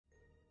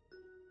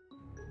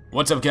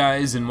What's up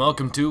guys, and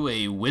welcome to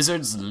A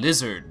Wizard's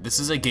Lizard. This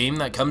is a game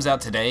that comes out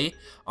today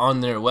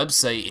on their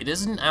website. It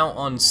isn't out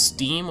on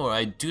Steam, or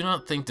I do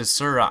not think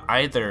Desura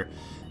either,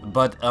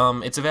 but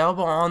it's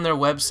available on their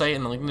website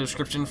in the link in the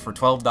description for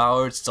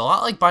 $12. It's a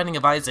lot like Binding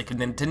of Isaac,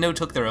 and Nintendo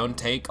took their own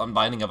take on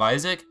Binding of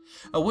Isaac.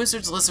 A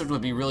Wizard's Lizard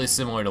would be really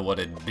similar to what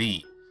it'd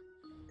be.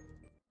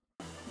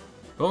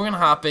 But we're gonna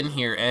hop in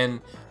here,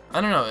 and I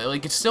don't know,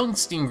 like, it's still in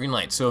Steam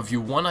Greenlight, so if you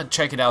want to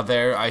check it out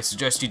there, I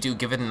suggest you do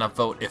give it an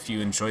upvote if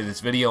you enjoy this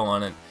video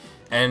on it.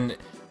 And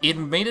it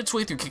made its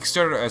way through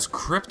Kickstarter as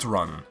Crypt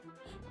Run,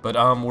 but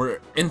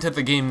we're into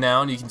the game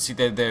now, and you can see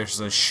that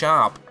there's a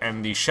shop,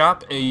 and the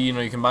shop, you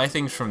know, you can buy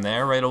things from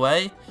there right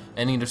away,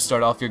 and you need to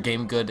start off your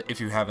game good if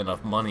you have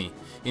enough money.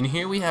 In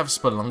here we have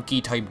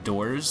Spelunky type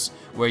doors,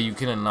 where you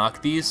can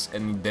unlock these,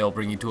 and they'll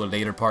bring you to a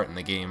later part in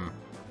the game.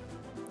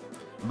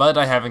 But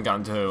I haven't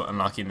gotten to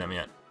unlocking them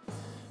yet.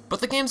 But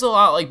the game's a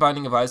lot like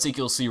Binding of Isaac.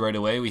 You'll see right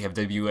away. We have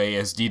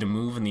WASD to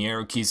move and the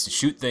arrow keys to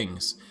shoot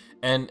things.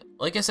 And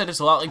like I said, it's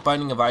a lot like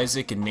Binding of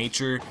Isaac in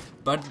nature,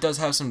 but it does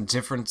have some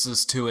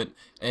differences to it,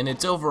 and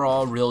it's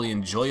overall really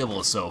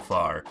enjoyable so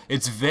far.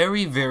 It's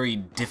very, very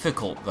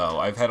difficult though.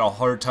 I've had a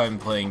hard time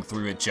playing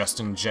through it just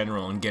in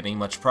general and getting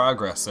much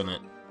progress in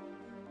it.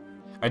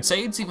 I'd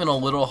say it's even a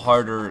little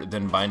harder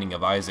than Binding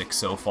of Isaac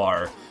so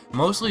far,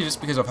 mostly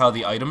just because of how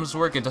the items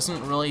work. It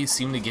doesn't really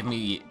seem to give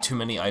me too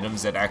many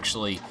items that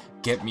actually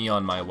get me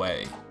on my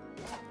way.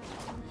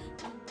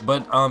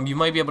 But you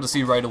might be able to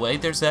see right away,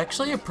 there's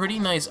actually a pretty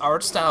nice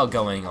art style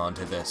going on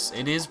to this.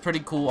 It is pretty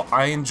cool.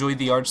 I enjoyed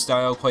the art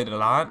style quite a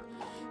lot.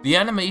 The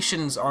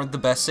animations aren't the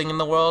best thing in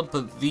the world,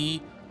 but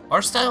the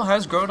art style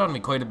has grown on me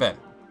quite a bit.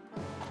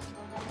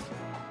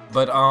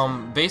 But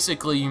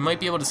basically you might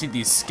be able to see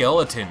these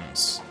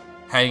skeletons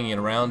hanging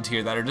around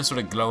here that are just sort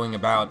of glowing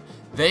about.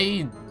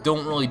 They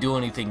don't really do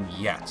anything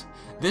yet.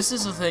 This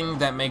is the thing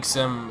that makes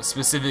them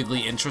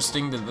specifically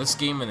interesting to this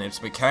game and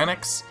its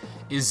mechanics,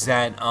 is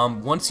that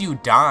once you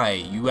die,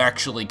 you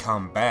actually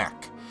come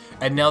back.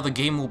 And now the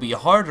game will be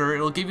harder,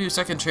 it'll give you a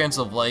second chance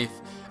of life,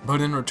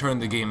 but in return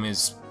the game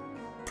is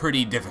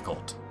pretty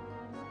difficult.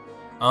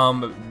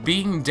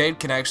 Being dead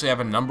can actually have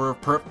a number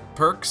of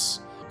perks,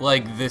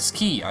 like this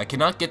key. I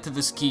cannot get to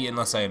this key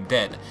unless I am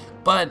dead,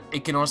 but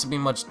it can also be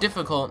much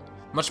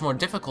more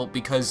difficult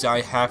because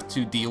I have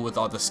to deal with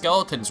all the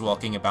skeletons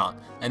walking about,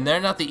 and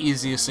they're not the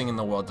easiest thing in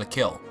the world to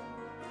kill.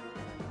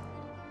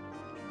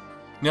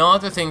 Now,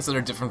 other things that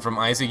are different from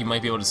Isaac, you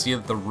might be able to see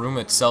that the room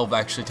itself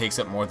actually takes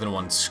up more than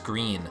one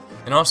screen.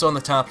 And also on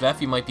the top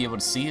left, you might be able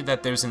to see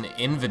that there's an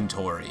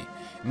inventory.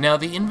 Now,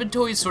 the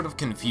inventory is sort of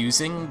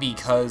confusing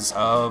because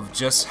of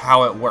just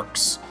how it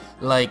works.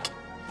 Like,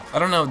 I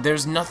don't know,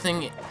 there's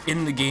nothing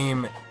in the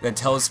game that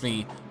tells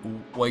me,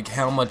 like,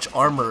 how much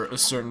armor a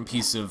certain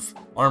piece of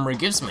armor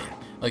gives me.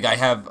 Like, I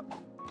have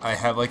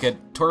like a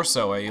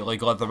torso, a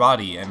leather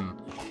body, and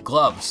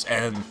gloves,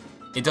 and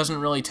it doesn't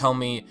really tell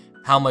me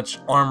how much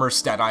armor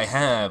stat I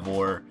have,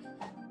 or,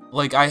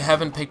 like, I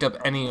haven't picked up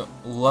any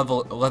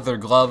leather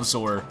gloves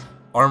or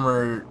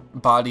armor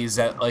bodies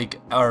that, like,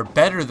 are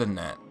better than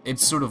that.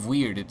 It's sort of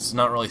weird. It's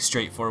not really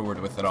straightforward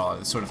with it all.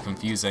 It's sort of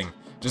confusing,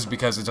 just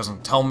because it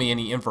doesn't tell me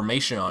any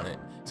information on it.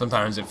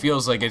 Sometimes it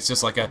feels like it's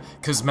just like a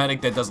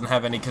cosmetic that doesn't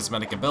have any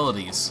cosmetic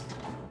abilities.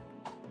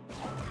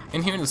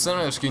 And here in the center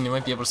of the screen, you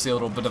might be able to see a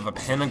little bit of a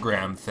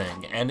pentagram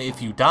thing, and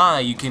if you die,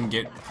 you can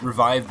get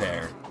revived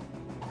there.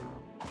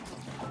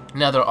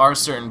 Now, there are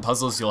certain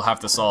puzzles you'll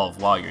have to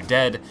solve while you're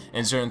dead,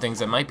 and certain things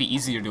that might be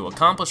easier to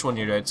accomplish when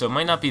you're dead, so it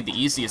might not be the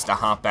easiest to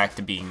hop back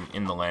to being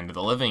in the land of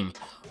the living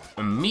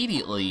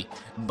immediately,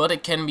 but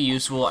it can be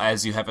useful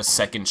as you have a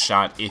second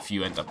shot if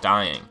you end up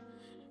dying.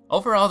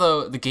 Overall,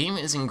 though, the game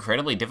is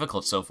incredibly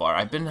difficult so far.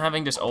 I've been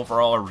having just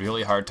overall a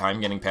really hard time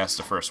getting past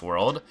the first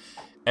world.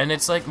 And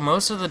it's like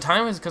most of the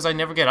time is because I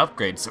never get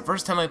upgrades. The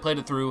first time I played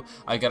it through,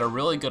 I got a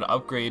really good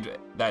upgrade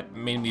that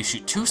made me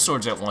shoot 2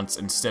 swords at once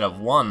instead of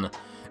 1.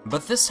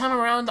 But this time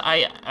around,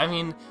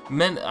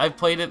 I've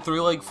played it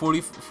through like 4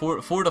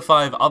 to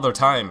 5 other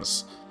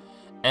times.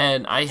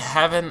 And I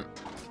haven't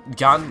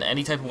gotten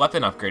any type of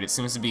weapon upgrade. It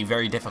seems to be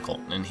very difficult.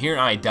 And here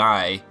I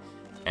die,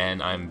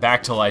 and I'm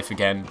back to life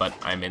again, but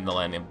I'm in the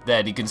land of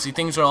dead. You can see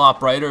things are a lot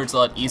brighter, it's a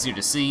lot easier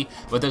to see,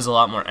 but there's a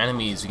lot more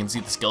enemies. You can see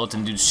the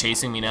skeleton dudes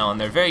chasing me now, and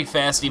they're very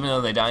fast. Even though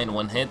they die in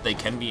one hit, they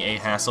can be a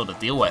hassle to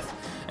deal with.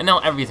 And now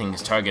everything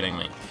is targeting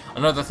me.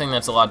 Another thing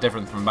that's a lot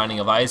different from Binding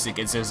of Isaac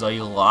is there's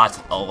a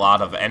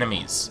lot of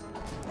enemies.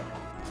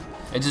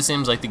 It just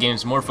seems like the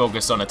game's more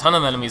focused on a ton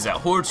of enemies that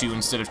horde you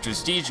instead of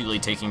strategically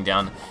taking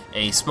down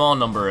a small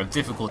number of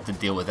difficult to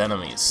deal with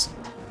enemies.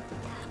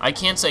 I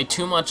can't say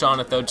too much on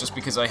it though, just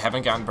because I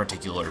haven't gotten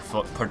particularly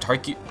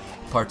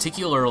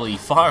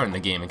far in the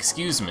game,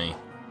 excuse me.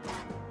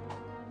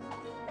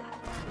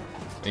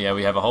 But yeah,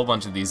 we have a whole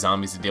bunch of these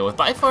zombies to deal with.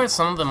 By far,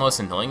 some of the most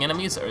annoying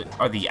enemies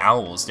are the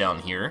owls down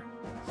here,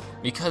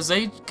 because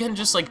they can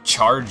just like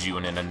charge you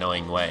in an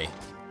annoying way,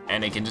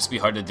 and it can just be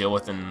hard to deal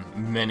with in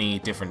many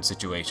different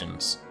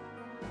situations.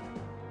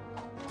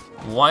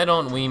 Why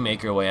don't we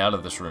make our way out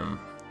of this room?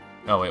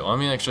 Oh wait, well, let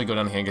me actually go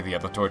down here and get the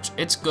other torch.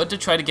 It's good to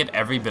try to get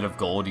every bit of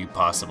gold you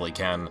possibly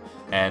can.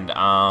 And,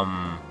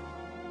 I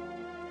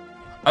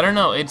don't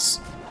know, it's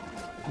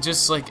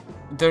just like,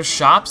 there's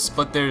shops,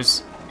 but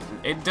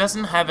it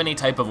doesn't have any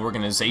type of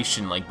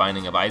organization like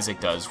Binding of Isaac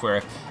does,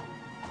 where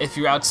if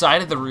you're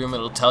outside of the room,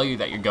 it'll tell you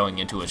that you're going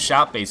into a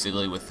shop,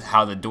 basically, with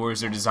how the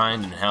doors are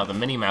designed and how the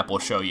minimap will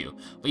show you.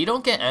 But you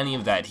don't get any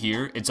of that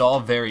here. It's all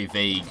very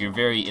vague. You're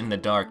very in the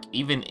dark,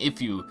 even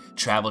if you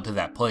travel to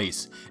that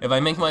place. If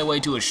I make my way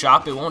to a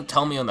shop, it won't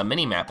tell me on the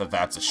minimap that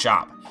that's a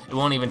shop. It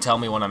won't even tell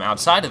me when I'm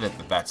outside of it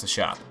that that's a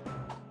shop.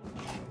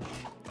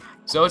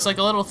 So it's like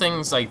little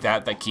things like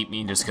that that keep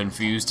me just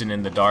confused and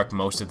in the dark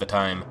most of the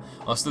time.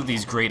 Also,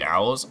 these great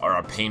owls are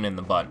a pain in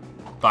the butt.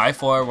 By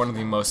far, one of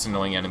the most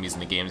annoying enemies in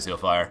the game so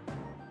far.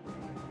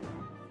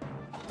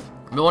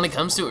 But when it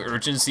comes to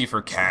urgency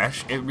for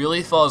cash, it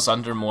really falls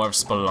under more of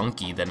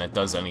Spelunky than it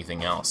does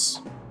anything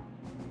else.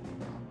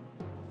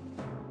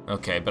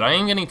 Okay, but I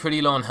am getting pretty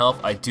low on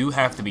health. I do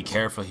have to be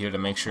careful here to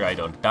make sure I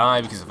don't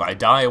die, because if I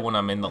die when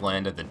I'm in the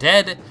land of the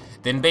dead,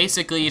 then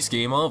basically it's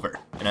game over,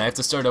 and I have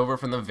to start over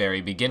from the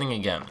very beginning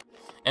again.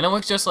 And it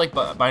works just like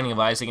Binding of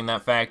Isaac in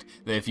that fact,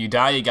 that if you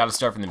die, you gotta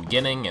start from the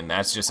beginning, and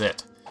that's just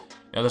it.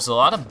 Now, there's a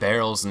lot of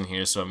barrels in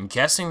here, so I'm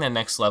guessing the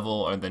next level,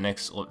 or the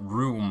next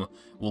room,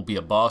 will be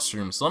a boss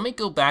room. So let me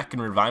go back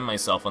and revive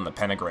myself on the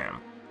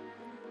pentagram.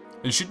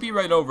 It should be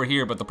right over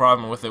here, but the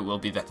problem with it will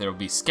be that there will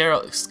be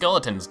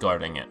skeletons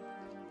guarding it,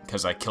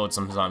 because I killed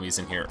some zombies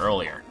in here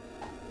earlier.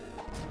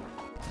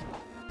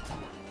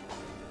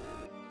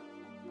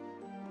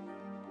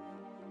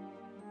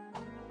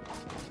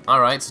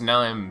 Alright, so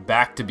now I'm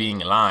back to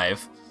being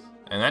alive,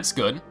 and that's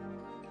good.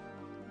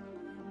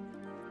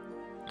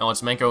 Now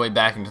let's make our way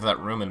back into that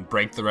room and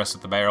break the rest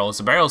of the barrels.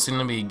 The barrels seem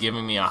to be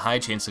giving me a high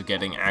chance of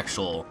getting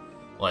actual,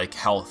 like,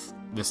 health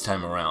this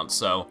time around,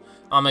 so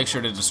I'll make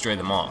sure to destroy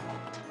them all.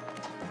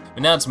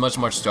 But now it's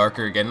much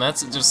darker again.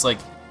 That's just like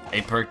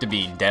a perk to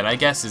being dead, I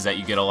guess, is that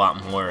you get a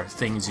lot more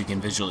things you can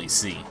visually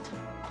see.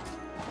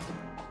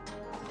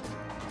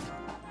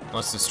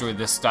 Let's destroy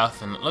this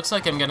stuff, and it looks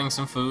like I'm getting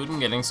some food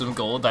and getting some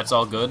gold. That's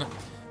all good.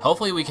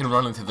 Hopefully we can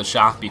run into the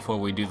shop before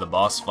we do the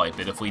boss fight,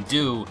 but if we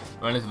do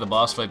run into the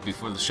boss fight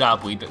before the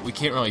shop, we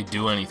can't really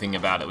do anything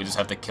about it. We just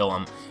have to kill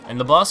him. And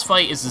the boss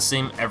fight is the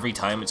same every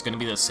time. It's going to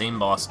be the same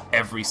boss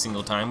every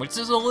single time, which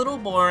is a little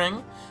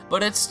boring,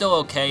 but it's still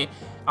okay.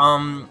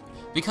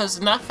 Because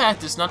in that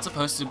fact, it's not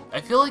supposed to...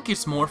 I feel like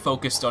it's more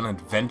focused on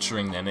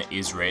adventuring than it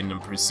is random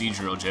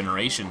procedural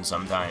generation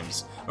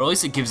sometimes. Or at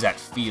least it gives that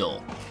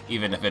feel,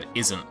 even if it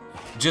isn't.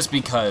 Just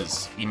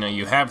because, you know,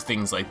 you have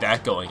things like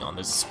that going on.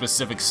 There's a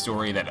specific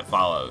story that it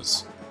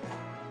follows.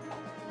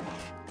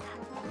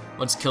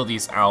 Let's kill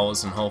these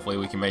owls and hopefully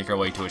we can make our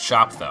way to a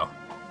shop, though.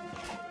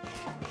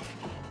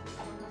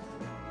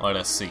 Let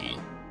us see.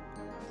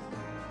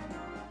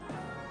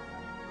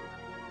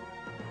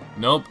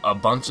 Nope, a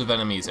bunch of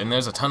enemies, and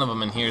there's a ton of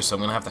them in here, so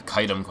I'm gonna have to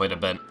kite them quite a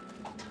bit.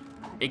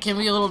 It can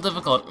be a little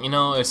difficult, you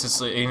know, it's just,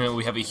 you know,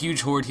 we have a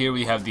huge horde here,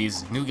 we have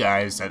these new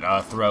guys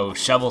that throw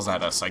shovels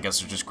at us. I guess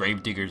they're just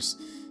grave diggers.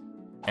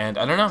 And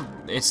I don't know,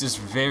 it's just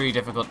very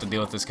difficult to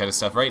deal with this kind of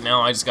stuff. Right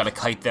now, I just gotta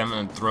kite them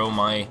and throw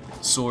my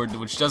sword,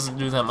 which doesn't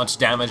do that much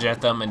damage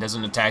at them and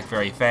doesn't attack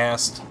very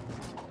fast.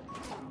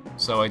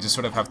 So I just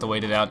sort of have to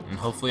wait it out, and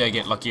hopefully I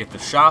get lucky at the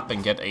shop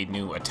and get a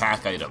new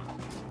attack item.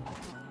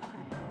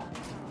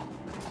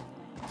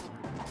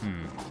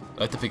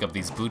 I have to pick up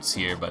these boots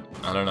here, but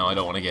I don't know, I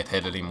don't want to get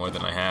hit any more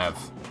than I have.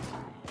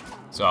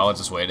 So I'll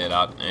just wait it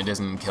out. It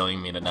isn't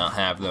killing me to not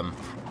have them.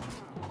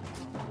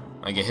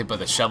 I get hit by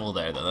the shovel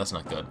there, though, that's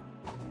not good.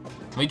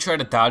 Let me try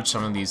to dodge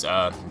some of these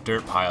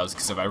dirt piles,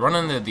 because if I run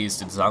into these,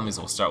 the zombies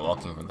will start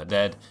walking from the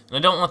dead. And I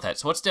don't want that,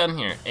 so what's down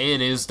here? It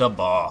is the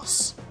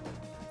boss.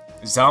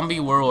 Zombie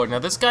Warlord. Now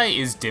this guy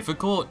is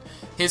difficult.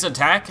 His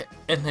attack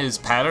and his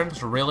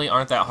patterns really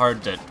aren't that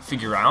hard to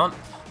figure out,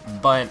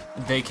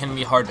 but they can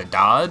be hard to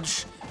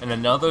dodge. And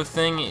another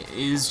thing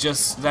is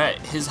just that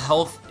his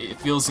health,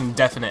 it feels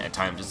indefinite at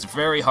times. It's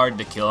very hard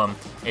to kill him.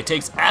 It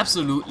takes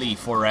absolutely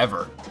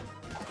forever.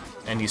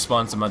 And he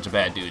spawns a bunch of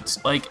bad dudes.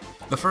 Like,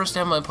 the first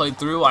time I played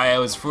through, I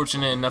was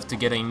fortunate enough to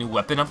get a new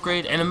weapon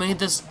upgrade, and it made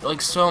this,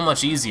 like, so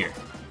much easier.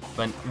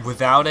 But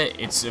without it,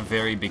 it's a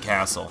very big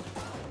hassle.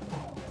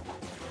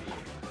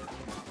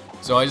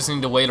 So I just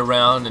need to wait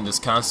around and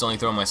just constantly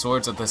throw my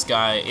swords at this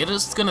guy. It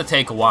is gonna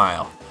take a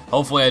while.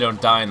 Hopefully I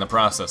don't die in the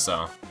process,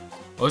 though.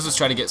 Let's just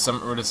try to get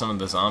rid of some of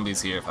the zombies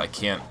here if I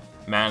can't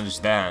manage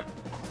that.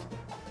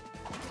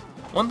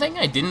 One thing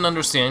I didn't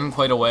understand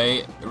right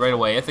away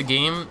at the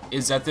game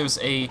is that there's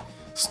a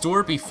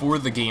store before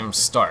the game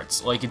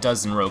starts, like it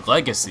does in Rogue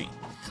Legacy.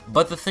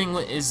 But the thing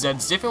is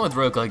that's different with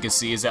Rogue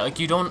Legacy is that, like,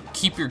 you don't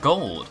keep your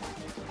gold.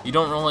 You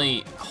don't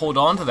really hold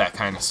on to that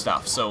kind of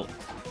stuff. So,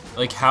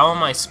 like, how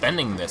am I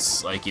spending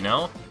this? Like, you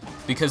know?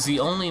 Because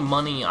the only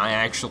money I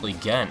actually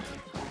get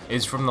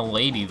is from the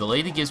lady. The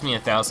lady gives me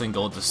 1,000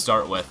 gold to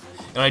start with.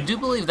 And I do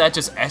believe that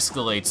just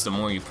escalates the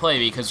more you play,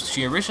 because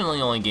she originally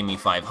only gave me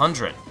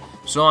 500.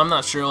 So I'm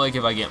not sure, like,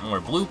 if I get more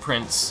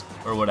blueprints,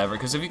 or whatever,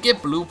 because if you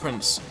get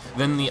blueprints,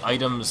 then the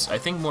items, I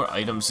think more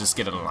items just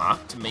get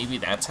unlocked. Maybe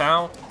that's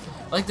how.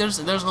 Like, there's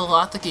a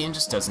lot the game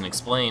just doesn't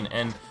explain,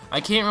 and I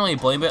can't really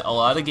blame it. A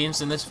lot of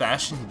games in this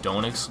fashion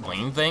don't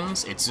explain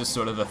things. It's just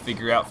sort of a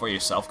figure out for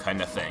yourself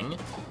kind of thing.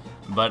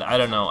 But I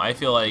don't know, I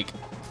feel like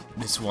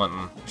this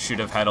one should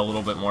have had a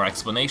little bit more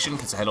explanation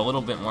because it had a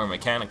little bit more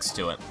mechanics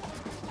to it.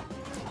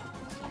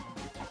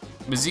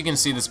 As you can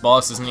see, this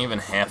boss isn't even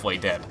halfway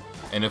dead.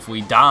 And if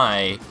we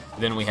die,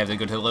 then we have to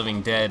go to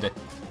Living Dead,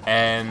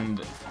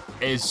 and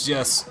it's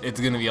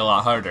gonna be a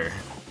lot harder.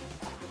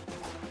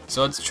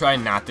 So let's try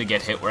not to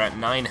get hit. We're at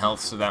 9 health,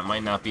 so that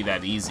might not be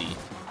that easy.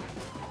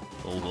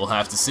 We'll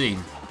have to see.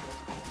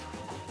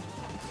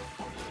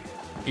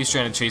 He's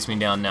trying to chase me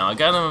down now. I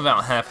got him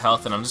about half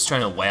health, and I'm just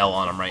trying to wail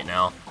on him right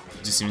now.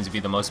 It just seems to be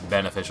the most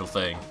beneficial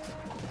thing.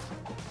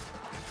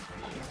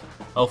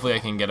 Hopefully I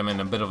can get him in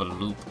a bit of a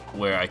loop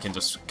where I can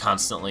just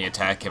constantly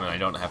attack him and I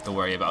don't have to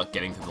worry about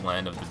getting to the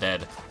land of the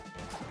dead.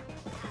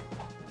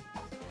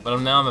 But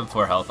now I'm at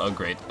 4 health. Oh,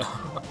 great.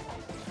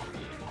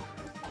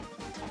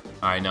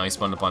 Alright, now he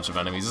spawned a bunch of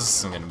enemies. This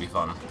isn't going to be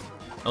fun.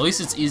 At least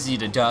it's easy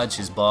to dodge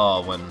his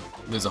ball when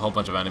there's a whole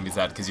bunch of enemies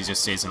at, because he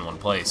just stays in one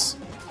place.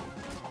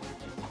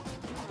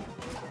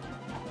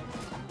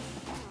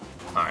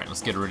 Alright,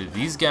 let's get rid of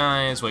these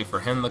guys, wait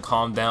for him to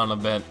calm down a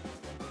bit.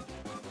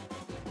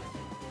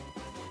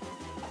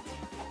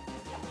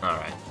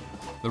 Alright.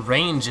 The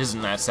range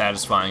isn't that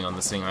satisfying on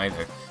this thing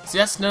either. See,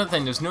 that's another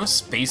thing, there's no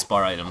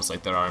spacebar items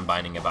like there are in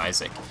Binding of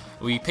Isaac.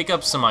 We pick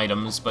up some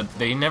items, but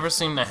they never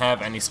seem to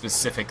have any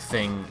specific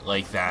thing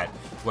like that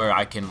where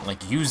I can,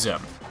 like, use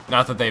them.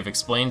 Not that they've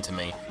explained to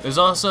me. There's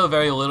also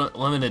very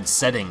limited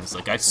settings.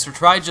 Like, I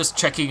tried just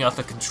checking out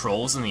the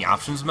controls in the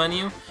options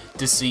menu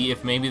to see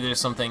if maybe there's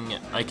something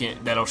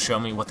that'll show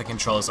me what the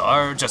controls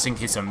are, just in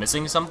case I'm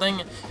missing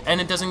something, and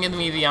it doesn't give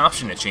me the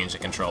option to change the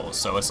controls.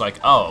 So it's like,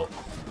 oh.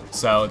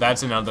 So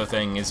that's another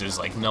thing, is there's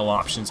like no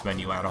options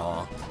menu at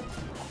all.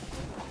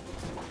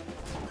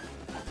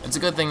 It's a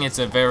good thing it's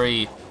a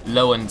very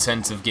low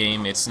intensive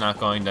game. It's not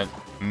going to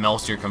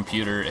melt your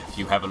computer if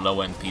you have a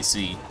low-end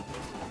PC.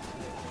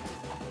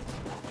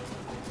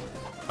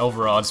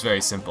 Overall, it's very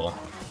simple.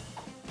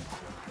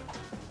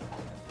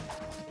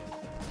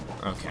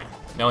 Okay.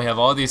 Now we have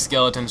all these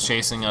skeletons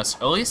chasing us.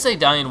 At least they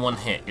die in one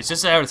hit. It's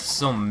just that there's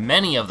so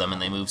many of them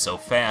and they move so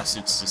fast,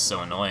 it's just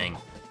so annoying.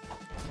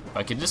 If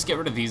I could just get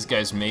rid of these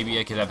guys, maybe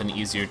I could have an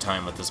easier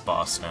time with this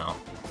boss now.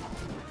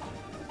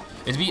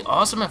 It'd be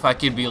awesome if I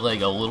could be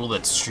like a little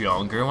bit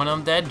stronger when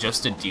I'm dead,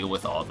 just to deal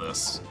with all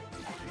this.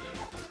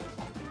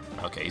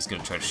 Okay, he's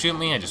gonna try to shoot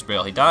me, I just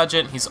barely dodge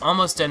it. He's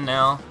almost dead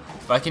now.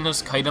 If I can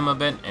just kite him a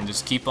bit and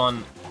just keep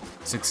on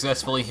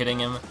successfully hitting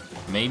him,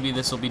 maybe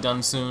this will be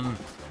done soon.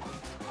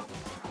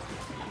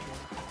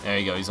 There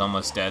you go, he's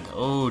almost dead.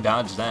 Oh,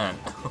 dodge that.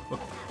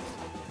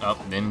 Oh,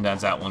 didn't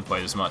dodge that one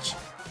quite as much.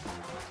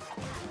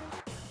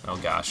 Oh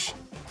gosh.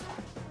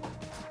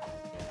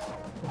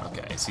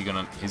 Okay,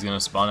 he's gonna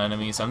spawn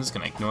enemies. I'm just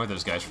gonna ignore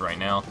those guys for right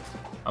now.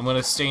 I'm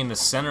gonna stay in the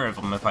center of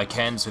him if I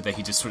can so that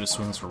he just sort of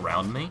swings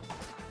around me.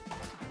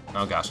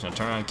 Oh gosh, now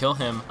turn around and kill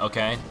him.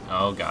 Okay.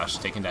 Oh gosh,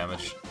 taking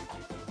damage.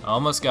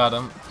 Almost got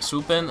him.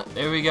 Swoop in.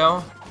 There we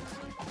go.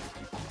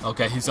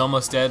 Okay, he's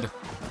almost dead.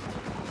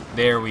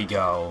 There we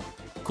go.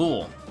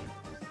 Cool.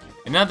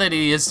 And now that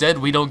he is dead,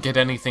 we don't get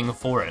anything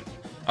for it.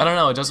 I don't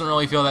know, it doesn't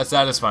really feel that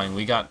satisfying.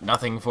 We got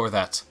nothing for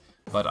that.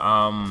 But,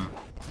 now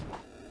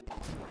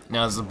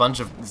there's a bunch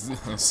of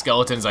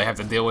skeletons I have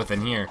to deal with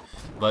in here.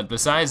 But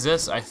besides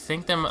this, I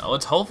think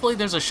hopefully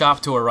there's a shop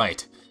to our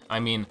right.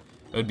 I mean,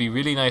 it would be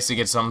really nice to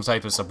get some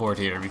type of support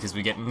here, because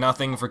we get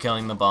nothing for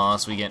killing the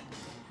boss. We get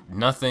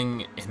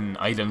nothing in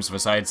items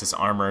besides this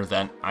armor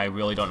that I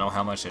really don't know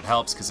how much it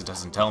helps, because it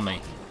doesn't tell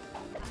me.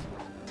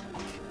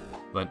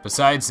 But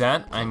besides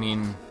that, I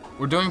mean,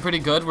 we're doing pretty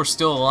good. We're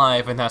still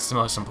alive, and that's the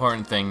most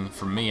important thing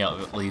for me,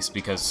 at least,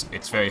 because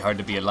it's very hard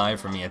to be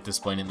alive for me at this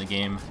point in the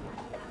game.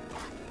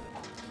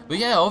 But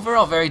yeah,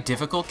 overall very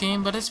difficult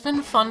game, but it's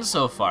been fun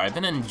so far. I've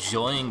been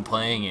enjoying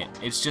playing it.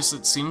 It's just,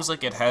 it seems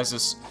like it has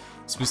this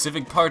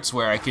specific parts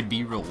where I could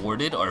be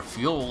rewarded or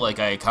feel like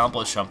I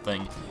accomplished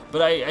something,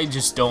 but I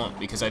just don't,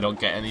 because I don't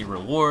get any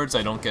rewards,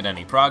 I don't get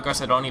any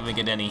progress, I don't even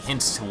get any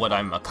hints to what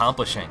I'm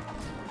accomplishing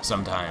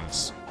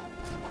sometimes.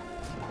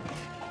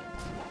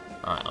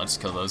 Alright, let's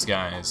kill those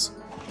guys.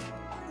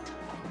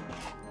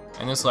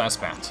 And this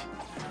last bat.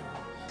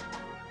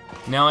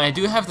 Now, I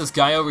do have this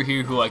guy over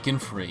here who I can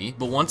free,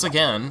 but once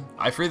again,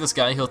 I free this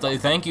guy, he'll say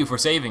thank you for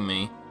saving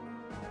me,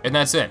 and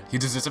that's it. He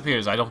just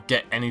disappears. I don't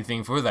get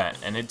anything for that,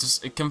 and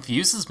it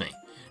confuses me.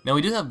 Now,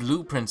 we do have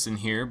blueprints in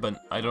here,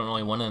 but I don't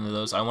really want any of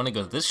those. I want to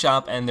go to this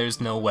shop, and there's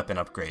no weapon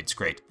upgrades.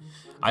 Great.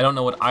 I don't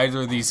know what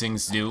either of these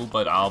things do,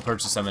 but I'll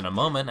purchase them in a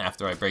moment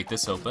after I break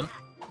this open.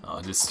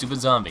 Oh, this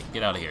stupid zombie.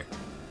 Get out of here.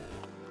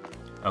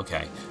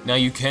 Okay. Now,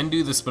 you can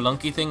do the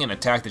spelunky thing and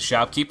attack the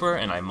shopkeeper,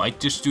 and I might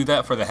just do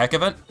that for the heck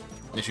of it.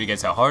 To show you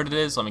guys how hard it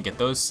is. Let me get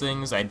those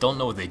things. I don't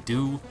know what they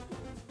do.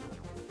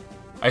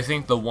 I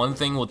think the one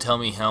thing will tell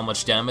me how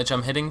much damage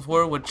I'm hitting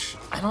for, which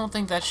I don't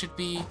think that should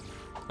be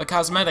a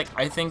cosmetic.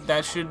 I think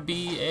that should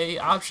be a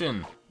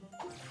option.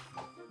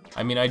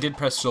 I mean, I did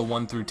press the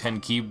 1 through 10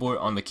 keyboard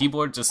on the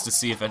keyboard just to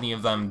see if any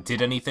of them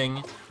did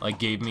anything, like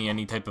gave me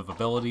any type of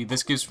ability.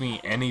 This gives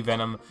me any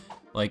venom,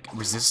 like,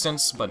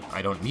 resistance, but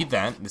I don't need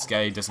that. This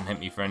guy doesn't hit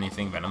me for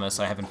anything venomous.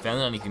 I haven't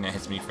found anything that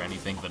hits me for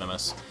anything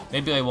venomous.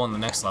 Maybe I will in the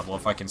next level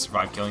if I can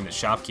survive killing the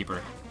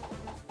shopkeeper.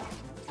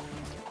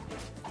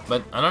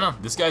 But, I don't know,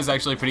 this guy's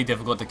actually pretty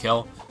difficult to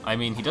kill. I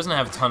mean, he doesn't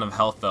have a ton of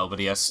health though, but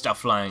he has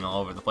stuff flying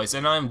all over the place,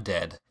 and I'm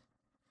dead.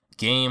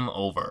 Game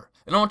over.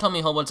 It don't tell me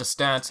a whole bunch of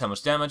stats, how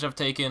much damage I've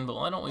taken, but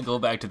why don't we go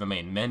back to the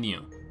main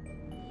menu?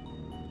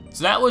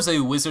 So that was a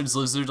Wizard's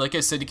Lizard. Like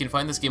I said, you can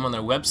find this game on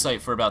their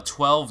website for about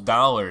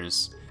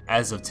 $12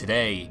 as of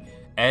today,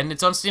 and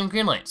it's on Steam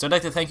Greenlight. So I'd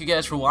like to thank you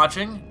guys for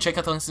watching. Check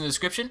out the links in the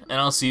description, and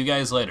I'll see you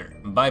guys later.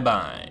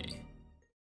 Bye-bye.